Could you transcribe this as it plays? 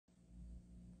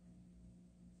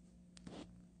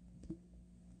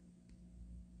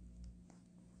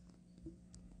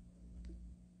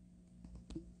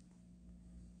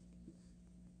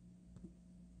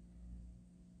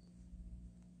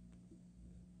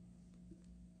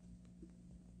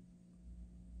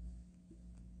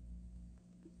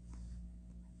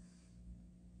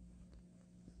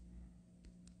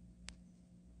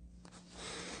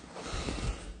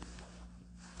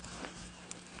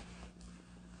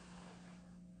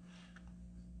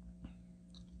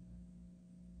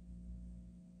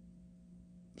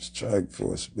Strike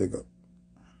force, big up.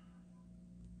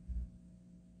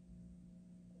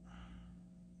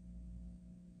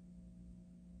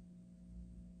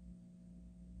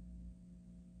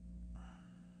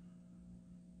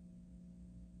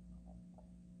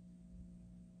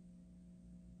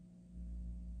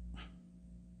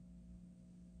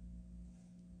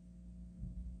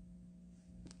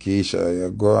 Keisha, you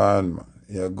go on, man.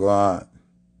 You go on.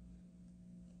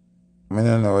 I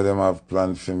don't know what them have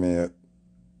planned for me yet.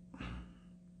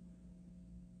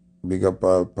 Big up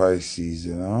all Pisces,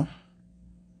 you know.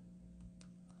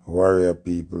 Warrior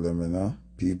people, them, you know.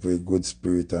 People with good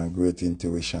spirit and great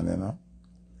intuition, you know.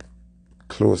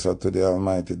 Closer to the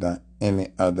Almighty than any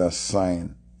other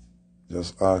sign.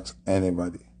 Just ask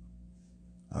anybody.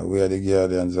 And we are the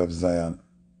guardians of Zion.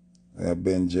 We are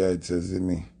Ben Jade says to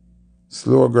me.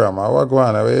 Slow gram, I walk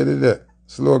on, I where did it?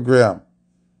 Slow gram.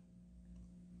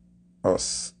 Oh,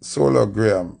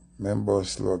 sologram. Remember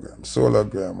slogan.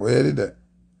 Sologram. Where did it?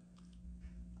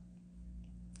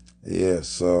 Yeah,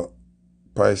 so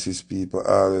Pisces people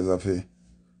always have to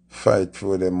fight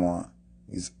for them one.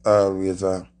 It's always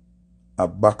a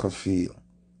battlefield.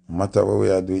 No matter what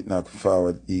we are doing, not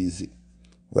forward easy.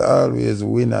 We always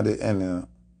win at the end, you know.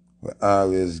 We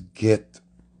always get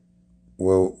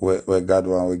where God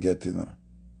wants we get, you know.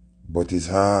 But it's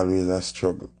always a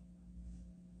struggle.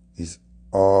 It's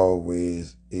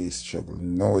always a struggle.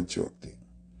 No joke thing.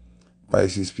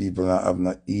 Pisces people not have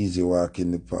no easy walk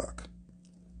in the park.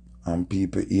 And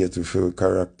people here to feel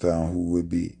character and who we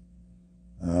be.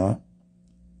 You know?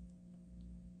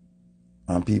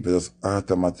 And people just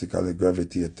automatically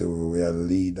gravitate to where we are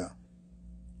leader.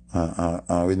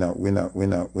 And we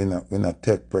not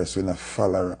tech press, we not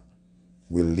follower.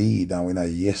 We lead and we not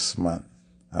yes man.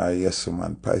 Yes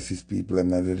man. Pisces people are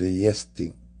not do the yes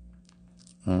thing.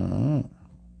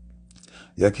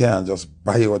 You can't just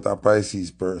buy out a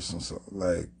Pisces person, so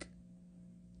like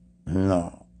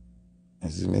no. You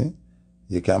see me?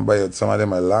 You can buy out some of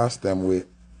them I last them way.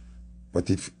 But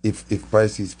if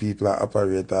Pisces people are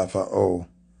operate off of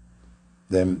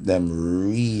them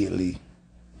really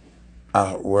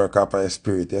work up a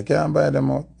spirit, you can't buy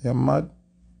them out. You're mad.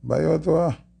 Buy out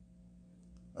what?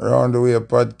 Around the way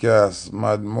podcast,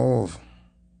 mad move.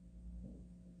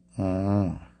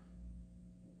 No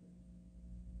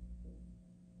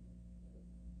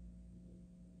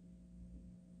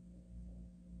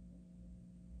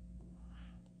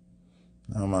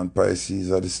man,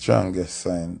 Pisces are the strongest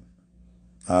sign.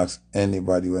 Ask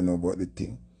anybody who know about the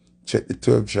thing. Check the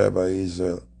 12 tribe of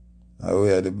Israel. And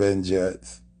we are the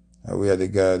Benjamites. And we are the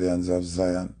guardians of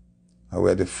Zion. And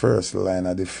we are the first line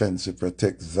of defense to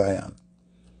protect Zion.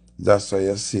 That's why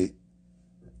you see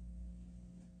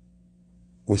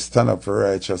we stand up for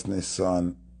righteousness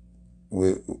and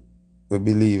we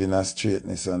believe in a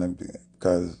straightness and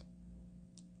because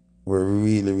we're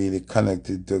really, really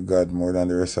connected to God more than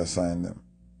the rest of sign them.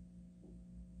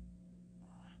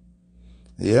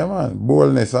 Yeah, man.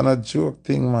 Boldness and a joke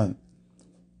thing, man.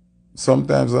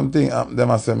 Sometimes something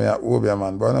them say me a Obia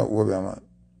man, but I'm not Obia man.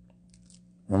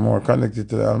 I'm more connected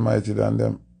to the Almighty than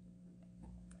them.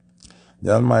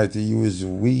 The Almighty use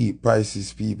we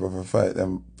Pisces people for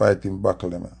fighting battle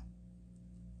them.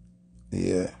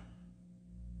 Yeah.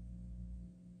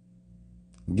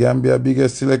 Gambia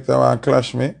biggest selector want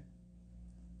clash me.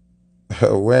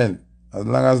 When? As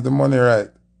long as the money right.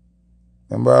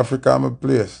 Remember Africa I'm a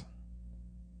place.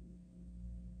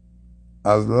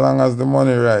 As long as the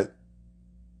money right.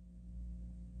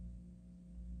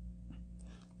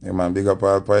 Yeah, man, big up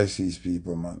all Pisces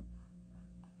people, man.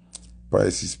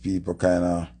 Pisces people kind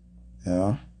of, you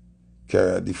know,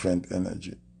 carry a different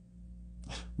energy.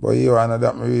 But you know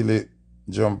that me really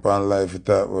jump on life to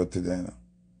talk about today, you know.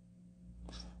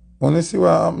 Want to see what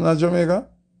happened in Jamaica?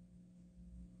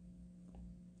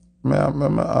 Me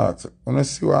ask. Want to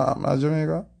see what happened in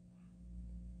Jamaica?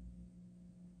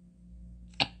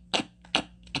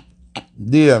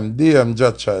 DM,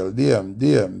 Judge Child,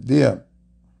 DM.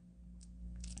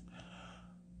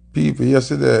 People,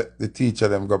 yesterday, the teacher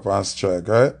them go up on strike,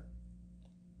 right?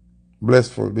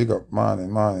 Blessful, big up,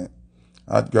 morning.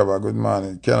 Hot Grabber, good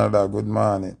morning. Canada, good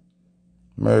morning.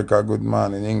 America, good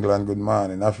morning. England, good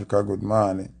morning. Africa, good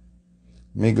morning.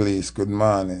 Middle East, good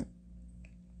morning.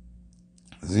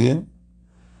 See? Me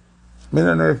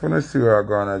don't know if you see where I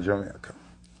go to Jamaica.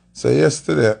 So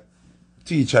yesterday,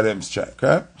 teacher them strike,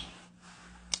 right?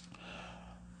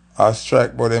 I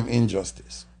strike about them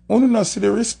injustice. You don't see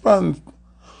the response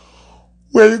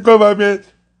where the government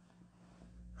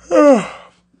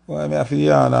why me have to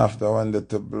yarn after one that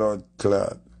the blood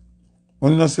clot.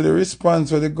 You don't see the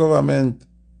response where the government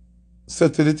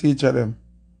said to the teacher them.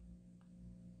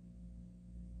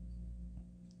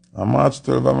 On March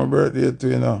 12th is my birthday too,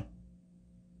 you know.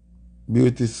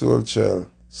 Beauty soul child.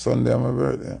 Sunday is my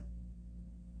birthday.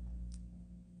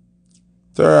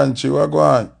 Taranchi, what go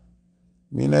on?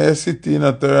 Me in a city in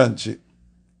a Taranchi.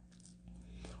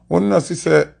 One not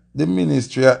say the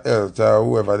Ministry of Health or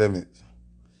whoever them is.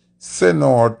 Send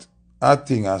out a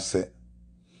thing and say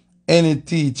any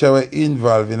teacher were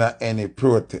involved in any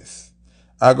protest,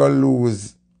 I go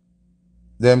lose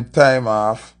them time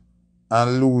off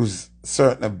and lose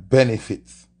certain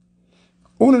benefits.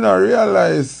 Who not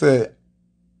realize say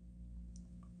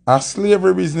a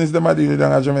slavery business them are doing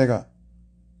down in Jamaica.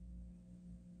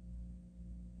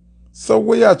 So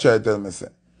what you try to tell me say?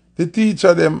 The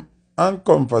teacher them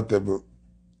uncomfortable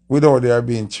with how they are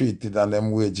being treated and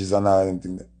them wages and all them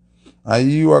things.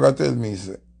 And you are going to tell me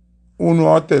say, who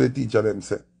know how to tell the teacher them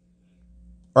say,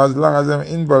 as long as them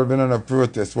involved in a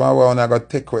protest, one way I got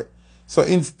take away. So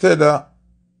instead of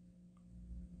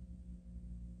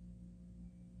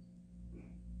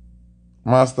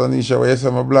Master Nisha, where you say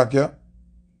me black ya?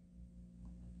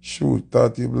 Shoot,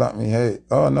 thought you black me. Hey,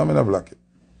 oh no, me not black you.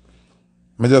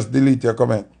 Me just delete your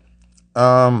comment.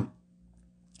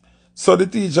 So the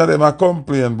teacher them a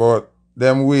complain about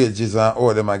them wages and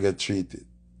how them a get treated.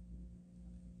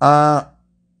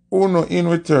 Uno in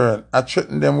return, I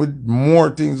threaten them with more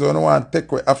things Uno want to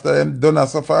take away after them done a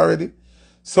suffer already.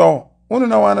 So, Uno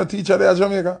no want a teacher there in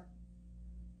Jamaica.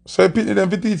 So you pity them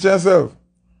to teach yourself.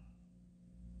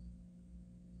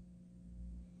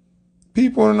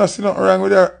 People don't see nothing wrong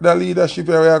with the leadership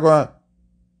where we are going.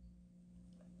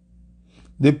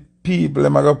 The people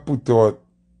them are going to put out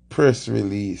press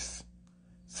release.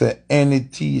 Say any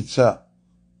teacher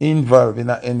involved in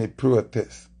any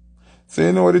protest. So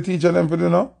you know what the teacher them for do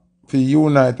now? For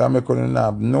unite and make them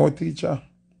have no teacher.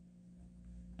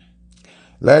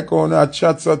 Like how our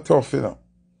chats are tough, you know.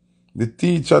 The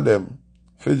teacher them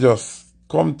for just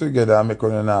come together and make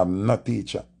them have no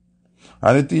teacher.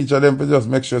 And the teacher them for just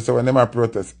make sure so when them are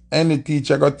protest, any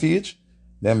teacher go teach,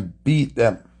 them beat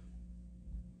them.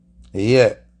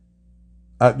 Yeah.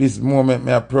 At this moment,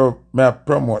 may I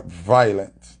promote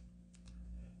violence.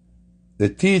 The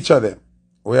teacher them,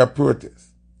 we are protest.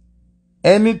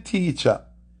 Any teacher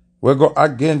will go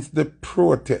against the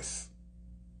protest.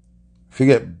 If you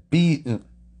get beaten,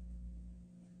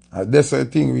 and that's the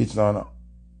thing reach now.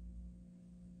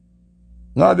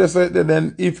 Now that's it,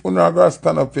 then if you not gonna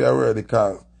stand up for your word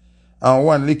because and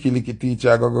one licky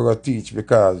teacher go teach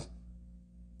because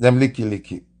them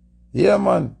licky. Yeah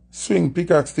man, swing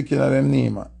pickaxe sticking at them knee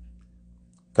man.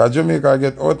 Cause Jamaica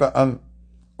get out and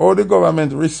how the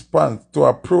government responds to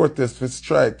a protest for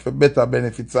strike for better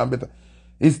benefits and better.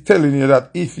 It's telling you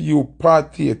that if you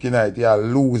partake in it, you'll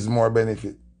lose more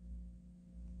benefit.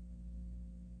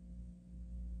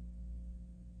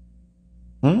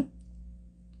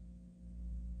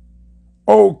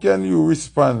 How can you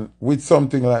respond with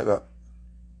something like that?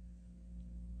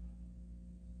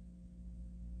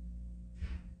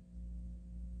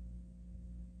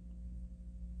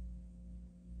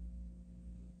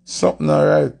 Something not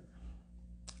right.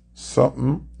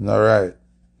 Something not right.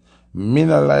 Me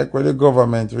not like where the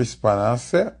government respond and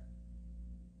say.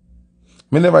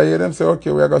 Me never hear them say,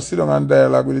 okay, we are going to sit down and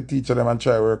dialogue with the teacher them and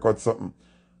try to work out something.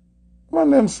 One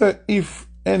them say, if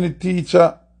any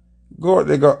teacher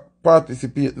they go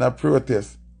participate in a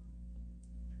protest,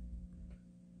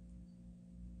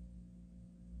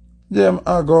 them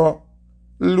are going to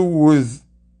lose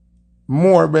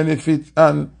more benefits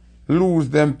and lose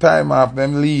them time off,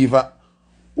 them leave.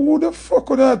 Who the fuck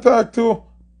would I talk to?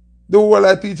 The whole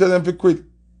I teach them to quit.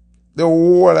 The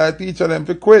whole I teach them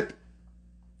to quit.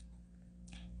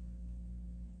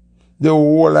 The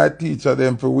whole I teach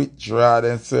them to withdraw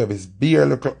their service. Be a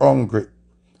little hungry.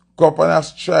 Go up on a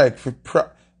strike for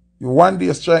one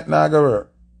day strike now go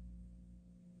work.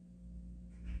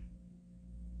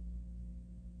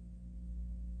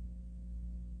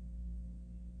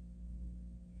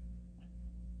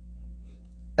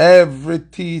 Every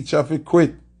teacher fi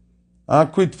quit.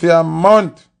 And quit for a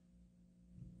month.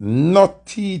 No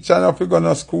teacher no fi go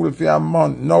no school for a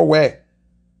month. No way.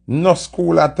 No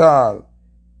school at all.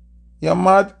 You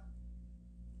mad?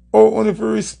 Oh, only fi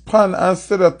respond and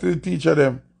say that to the teacher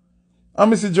them. And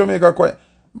me see Jamaica quiet.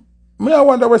 Me I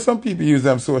wonder why some people use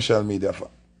them social media for.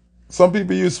 Some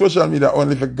people use social media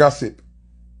only for gossip.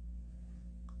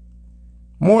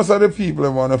 Most of the people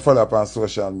that want to follow up on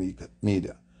social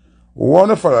media want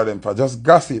to follow them for just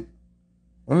gossip.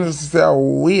 Want to say I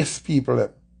waste people them.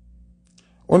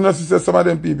 Want to say some of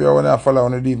them people want to follow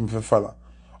want to even for follow.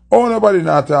 Oh, nobody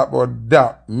not talk about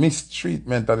that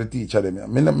mistreatment of the teacher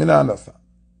them. Me not understand.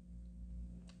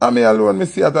 And me alone, me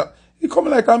see that It come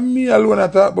like a me alone I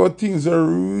talk about things that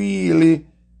really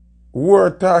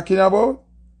worth talking about.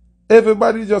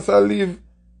 Everybody just leave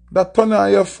that turn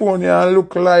on your phone and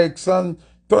look likes and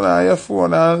turn on your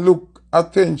phone and look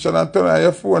attention and turn on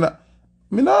your phone.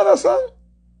 Me not understand.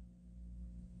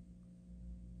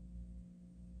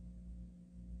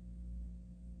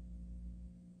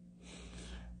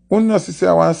 Unna see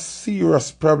I want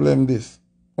serious problem this.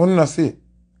 Unna see.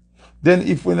 Then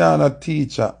if we not a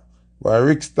teacher, by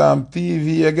Rick Stamp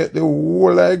TV, you get the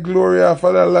whole like glory of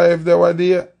the life that were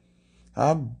there.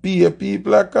 I be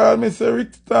people that call me say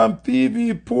Rick Stamp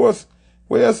TV post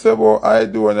where you say about I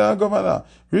do and the governor.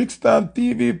 Rick Stamp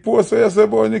TV post where you say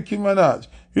about Nicki Minaj.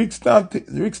 Rick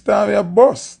Stamp your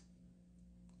boss.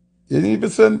 You need to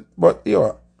send, but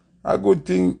yo, a good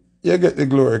thing you get the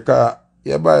glory because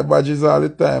you buy badges all the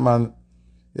time and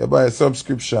you buy a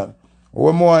subscription.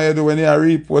 What more you do when you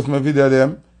repost my video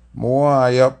them, more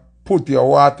you put your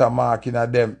watermark in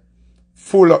them.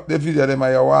 Full up the video them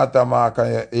and your watermark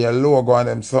and your logo on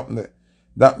them something there.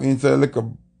 That means you look a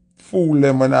fool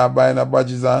them when I buying a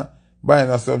badges and buying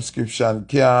a subscription.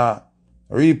 Can't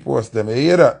repost them. You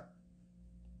hear that?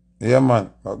 Yeah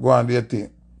man, but go on do your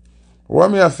thing.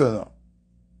 What me I say now?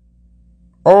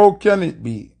 How can it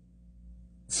be?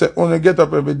 Say only get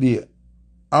up every day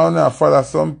and only follow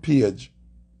some page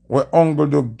where uncle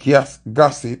do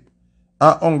gossip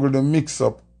and uncle do mix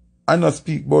up and not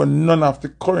speak about none of the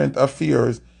current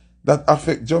affairs that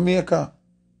affect Jamaica.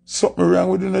 Something wrong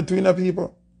with the twin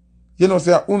people. You know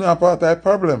say una part of the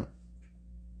problem.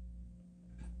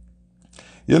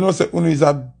 You know say una is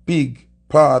a big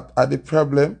part of the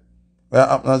problem where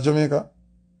happen in Jamaica.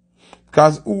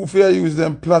 Because who fair use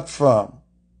them platform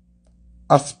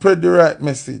and spread the right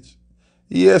message.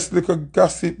 Yes, little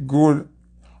gossip good.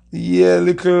 Yeah,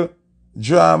 little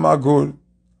drama good.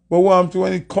 But what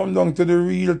when it come down to the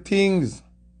real things?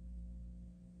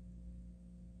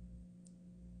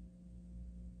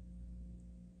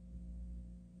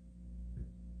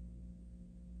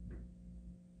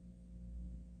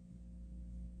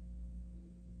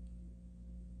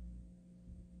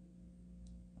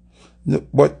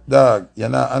 But dog, you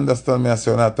not understand me as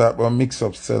you not talk about mix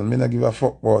up sell. Me not give a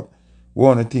fuck about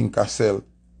what I think I sell.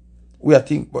 We are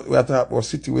talking about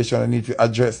situation I need to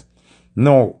address.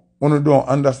 No, you don't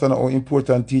understand how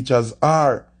important teachers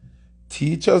are.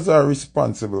 Teachers are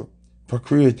responsible for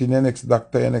creating your next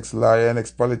doctor, your next lawyer, your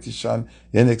next politician,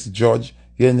 your next judge,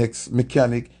 your next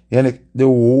mechanic, the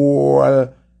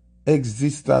whole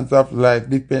existence of life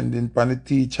depending upon the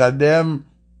teacher them.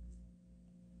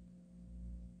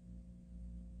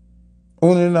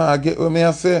 Only now I get what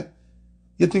I say.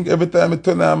 You think every time I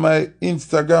turn on my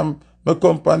Instagram, I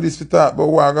come on this to talk about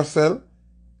what I go sell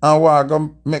and what I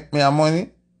go make me a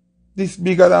money? This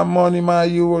bigger than money, my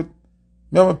youth.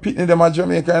 Me have my pitney them at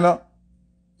Jamaica, you know.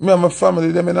 Me have my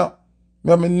family them, you know. Me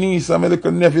have my niece and my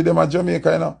little nephew them at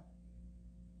Jamaica, you know.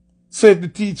 So if the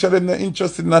teacher them not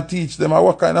interested in teach them,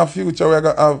 what kind of future we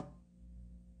going to have?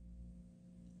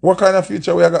 What kind of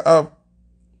future we going to have?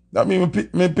 That means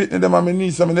me pitney them and my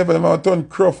niece and my nephew them have turn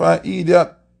croft and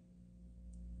idiot.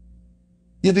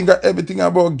 You think that everything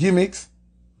about gimmicks?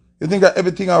 You think that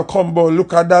everything will come about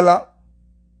look a dollar?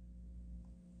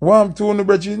 What I'm telling you,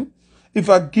 Bridget, if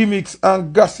a gimmicks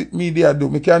and gossip media do,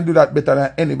 me can do that better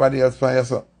than anybody else for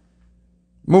yourself.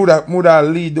 Me would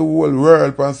lead the whole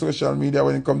world on social media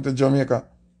when it comes to Jamaica.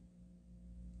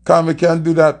 Because me can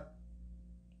do that.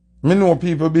 Me know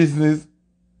people business.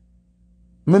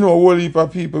 Me know a whole heap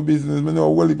of people business. Me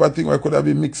know a whole heap of things where could have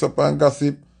been mixed up and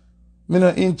gossip. Me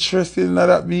not interested in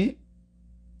that be.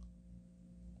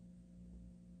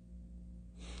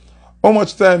 How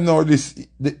much time now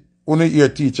only hear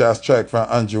teacher strike from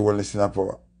Andrew Wallace in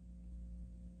power?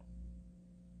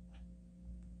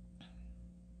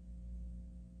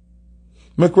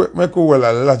 Make well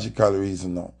a logical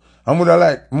reason now. I would have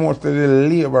like most of the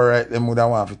labor right them would have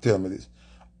want to tell me this.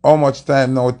 How much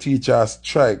time now teachers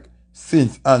strike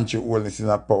since Andrew Wallace in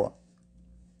power?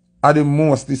 Are the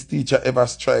most this teacher ever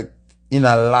strike in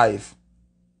her life?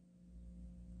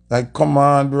 Like come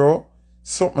on bro.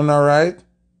 Something alright?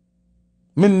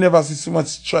 Me never see so much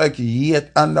strike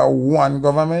yet under one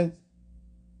government.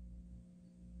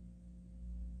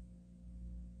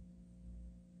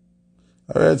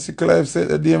 Alright, Sickle Life said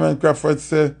the Damon Crawford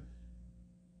said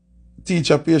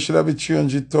teacher pay should have been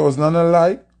 300,000 and a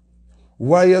lie.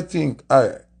 Why you think?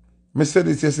 Alright. Me said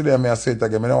this yesterday and I say it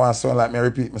again. I don't want to sound like me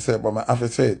repeat myself, but I have to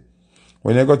say it.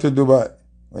 When you go to Dubai,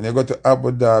 when you go to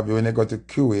Abu Dhabi, when you go to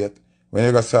Kuwait, when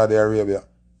you go to Saudi Arabia,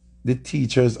 the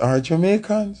teachers are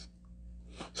Jamaicans.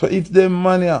 So if them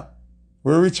money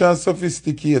we're rich and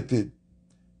sophisticated,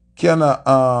 can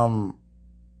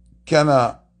can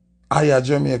hire a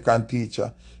Jamaican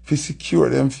teacher to secure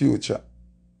them future.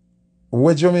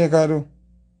 What Jamaica do?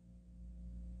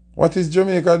 What is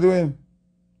Jamaica doing?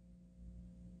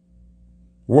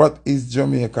 What is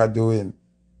Jamaica doing?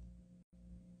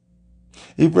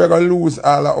 If we're going to lose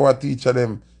all of our teacher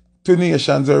them, two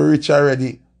nations are rich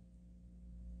already,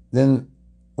 then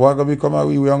we're going to become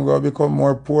we're going to become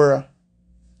more poorer.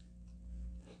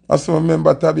 I still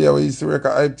remember Tabia, we used to work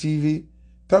at ITV.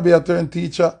 Tabia turned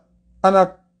teacher. And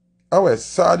I was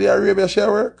Saudi Arabia she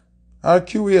work. Or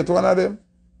Kuwait, one of them.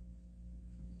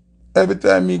 Every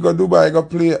time me go Dubai, go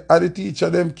play, and the teacher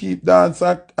them keep dance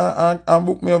and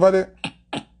book me over there.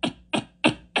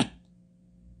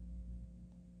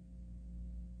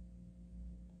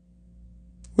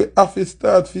 We have to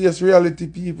start face reality,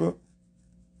 people.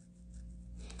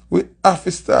 We have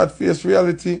to start face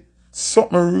reality.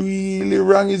 Something really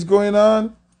wrong is going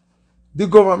on. The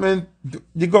government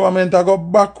I go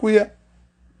back where.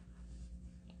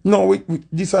 No,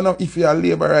 this is not if you're a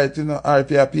labor right, you know, or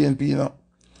if you're a PNP, you know.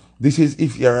 This is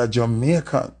if you're a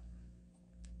Jamaican.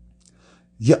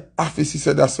 Your office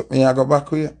said that's something I go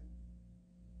back where.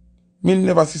 Me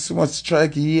never see so much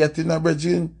strike yet in a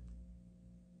Virgin.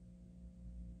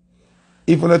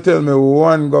 If you don't tell me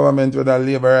one government with a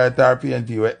labor right or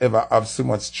PNP will ever have so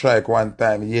much strike one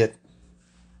time yet.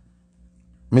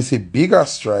 Me see bigger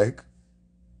strike.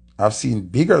 I've seen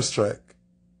bigger strike.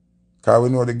 Because we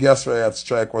know the gas riot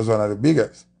strike was one of the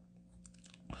biggest.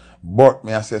 But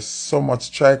me I say so much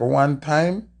strike one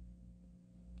time.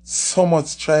 So much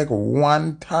strike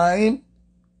one time.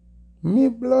 Me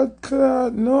blood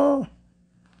clot, no.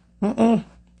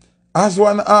 As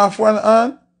one half, one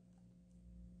on.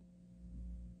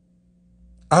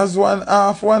 As one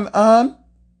half, one on.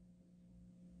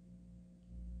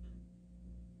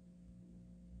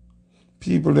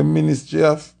 People, the Ministry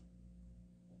of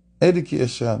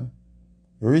Education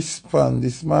respond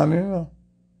this man, you know.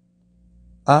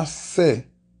 I say,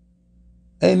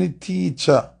 any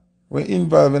teacher when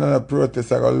involved in a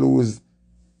protest, I gonna lose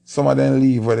some of them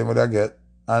leave what they would get,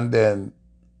 and then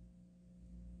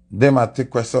them a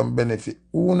take away some benefit.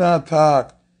 Who not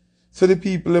talk? So the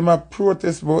people them a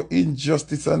protest about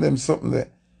injustice and them something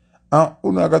there. And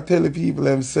who not gonna tell the people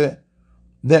them say,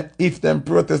 them if them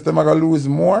protest, them a gonna lose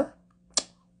more?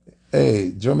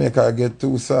 Hey, Jamaica get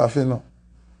too soft, you know.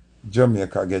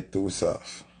 Jamaica get too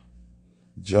soft.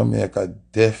 Jamaica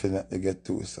definitely get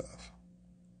too soft.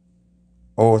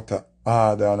 Out of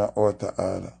order and out of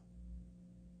order.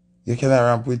 You cannot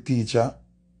ramp with teacher.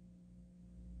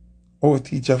 Oh,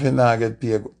 teacher if you not get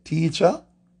paid. Teacher?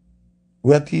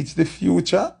 We teach the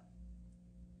future?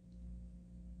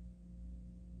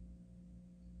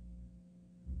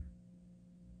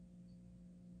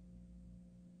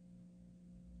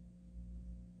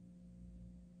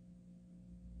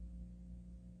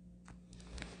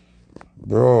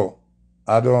 Bro,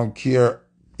 I don't care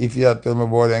if you tell me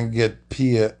about them get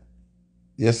paid.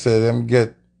 You say them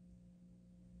get,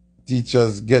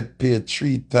 teachers get paid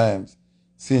 3 times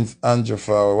since Andrew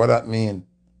Fowler. What that mean?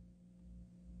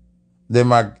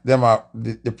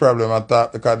 The problem I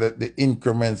thought because the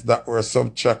increments that were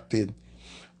subtracted.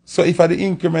 So if the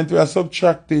increment were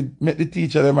subtracted, make the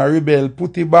teacher them a rebel,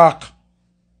 put it back.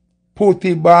 Put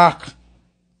it back.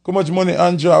 How much money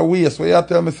Andrew waste? What you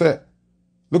tell me say?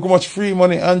 Look how much free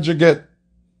money Andrew get.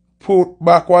 Put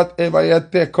back whatever you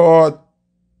take out.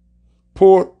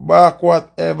 Put back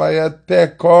whatever you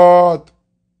take out.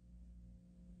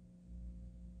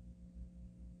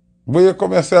 But you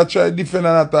come and say I try to defend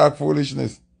and attack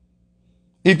foolishness.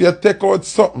 If you take out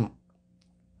something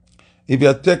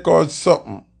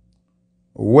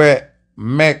where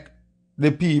make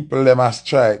the people them a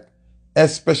strike,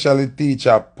 especially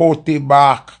teacher, put it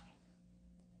back.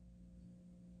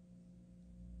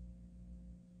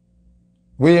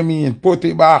 What do you mean? Put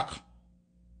it back.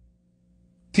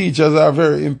 Teachers are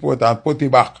very important. Put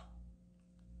it back.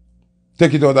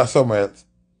 Take it out of somewhere else.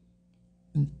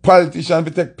 Politicians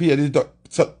will take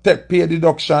pay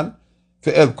deduction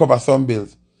to help cover some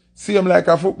bills. Same like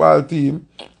a football team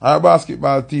or a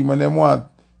basketball team when they want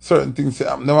certain things, they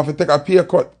have to take a pay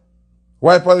cut.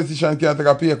 Why politicians can't take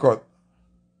a pay cut?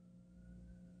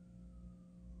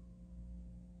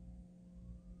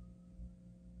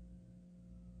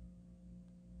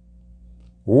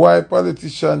 Why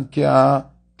politicians can't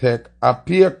take a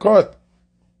pay cut?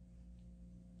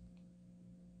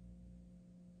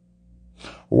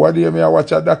 What do you mean I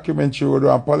watch a documentary with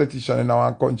a politician in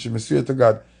our country? I swear to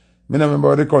God, I don't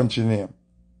remember the country name.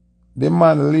 The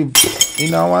man live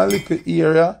in our little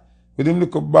area with him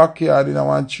little backyard in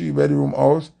our 3-bedroom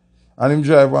house and him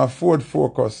drive one Ford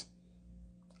Focus.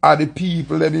 Are the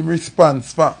people that him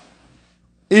response for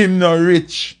Him no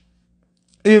rich.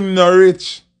 Him no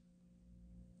rich.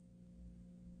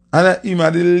 And him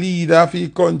are the leader of the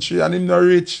country and him no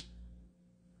rich.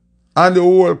 And the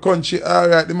whole country,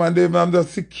 alright, the man, they have the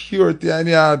security and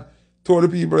he had told the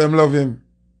people them love him.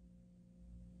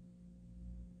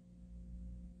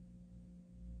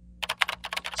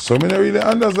 So me not really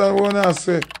understand what I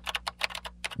say.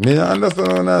 Me not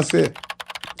understand what I say.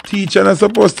 Teacher not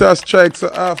supposed to strike so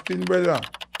often, brother.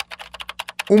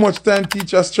 How much time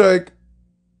teacher strike?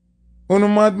 You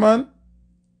mad man?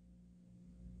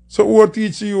 So who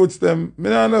teach youths them? Me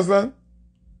not understand.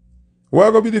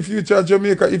 What gonna be the future of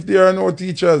Jamaica if there are no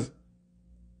teachers?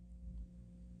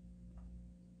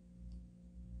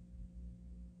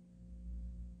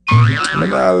 Me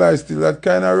not lie still, that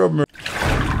kind of rub me.